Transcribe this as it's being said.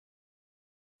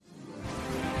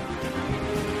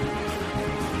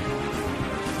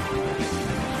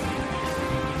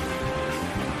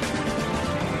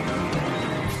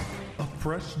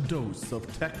fresh dose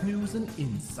of tech news and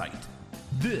insight.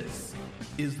 This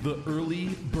is the Early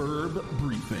Burb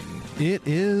Briefing. It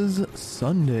is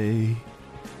Sunday,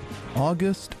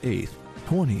 August 8th,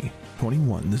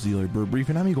 2021. This is the Early Burb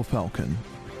Briefing. I'm Eagle Falcon.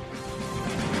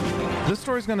 This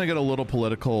story's going to get a little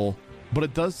political, but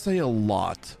it does say a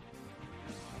lot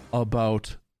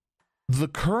about the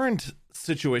current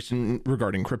situation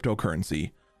regarding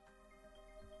cryptocurrency.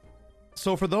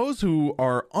 So for those who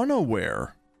are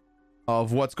unaware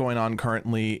of what's going on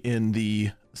currently in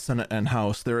the Senate and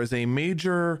House, there is a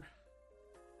major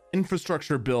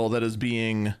infrastructure bill that is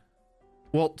being,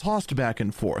 tossed back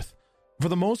and forth. For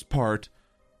the most part,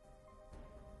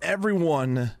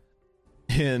 everyone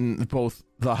in both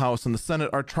the House and the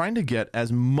Senate are trying to get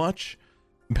as much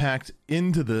packed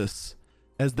into this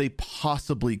as they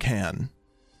possibly can.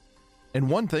 And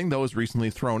one thing that was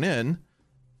recently thrown in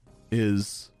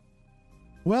is,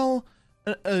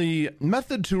 a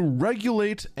method to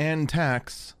regulate and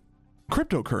tax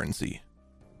cryptocurrency.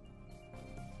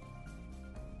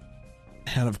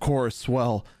 And of course,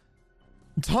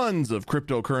 tons of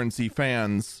cryptocurrency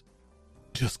fans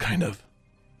just kind of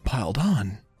piled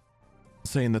on,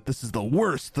 saying that this is the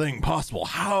worst thing possible.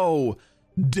 How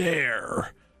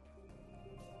dare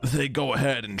they go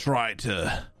ahead and try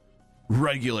to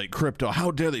regulate crypto?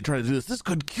 How dare they try to do this? This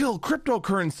could kill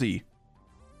cryptocurrency.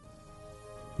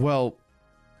 Well,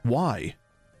 why?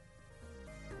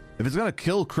 If it's going to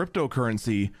kill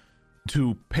cryptocurrency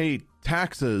to pay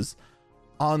taxes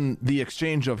on the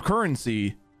exchange of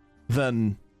currency,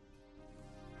 then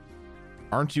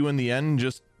aren't you in the end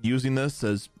just using this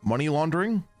as money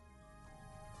laundering?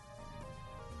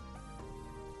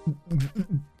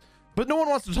 But no one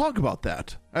wants to talk about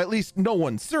that. At least no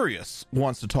one serious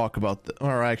wants to talk about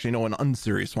or actually no one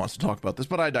unserious wants to talk about this,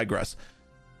 but I digress.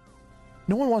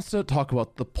 No one wants to talk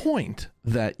about the point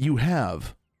that you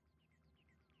have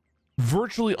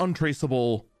virtually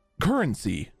untraceable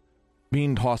currency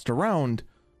being tossed around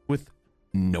with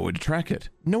no way to track it,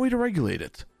 no way to regulate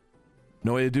it,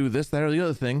 no way to do this, that, or the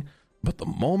other thing. But the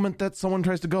moment that someone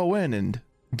tries to go in and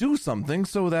do something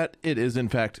so that it is in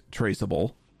fact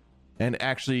traceable and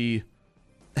actually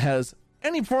has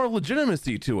any form of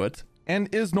legitimacy to it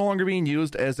and is no longer being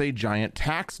used as a giant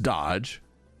tax dodge,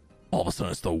 all of a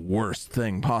sudden it's the worst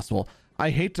thing possible. I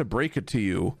hate to break it to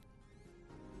you,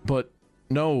 but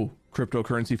no,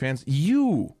 cryptocurrency fans,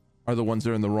 you are the ones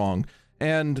that are in the wrong.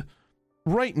 And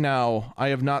right now, I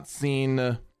have not seen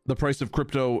the price of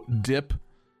crypto dip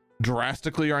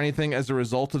drastically or anything as a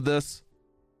result of this.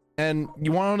 And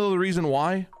you want to know the reason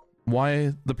why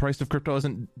the price of crypto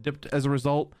hasn't dipped as a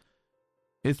result?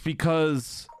 It's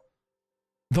because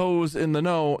those in the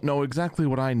know exactly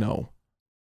what I know.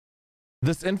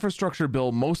 This infrastructure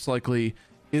bill most likely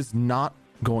is not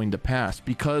going to pass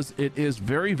because it is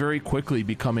very, very quickly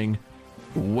becoming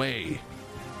way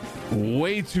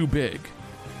too big.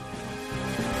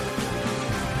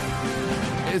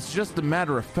 It's just a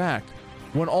matter of fact,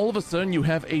 when all of a sudden you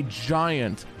have a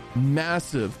giant,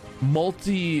 massive,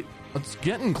 it's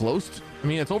getting close.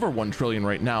 It's over 1 trillion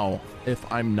right now, if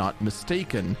I'm not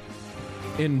mistaken,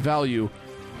 in value.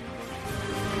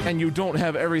 And you don't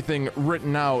have everything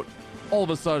written out. All of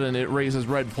a sudden it raises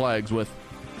red flags with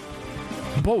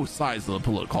both sides of the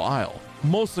political aisle.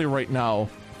 Mostly right now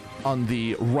on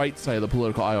the right side of the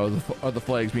political aisle are the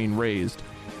flags being raised.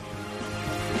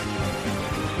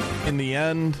 In the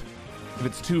end, if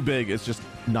it's too big, it's just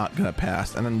not going to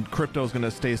pass. And then crypto is going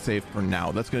to stay safe for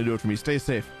now. That's going to do it for me. Stay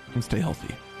safe and stay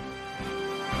healthy.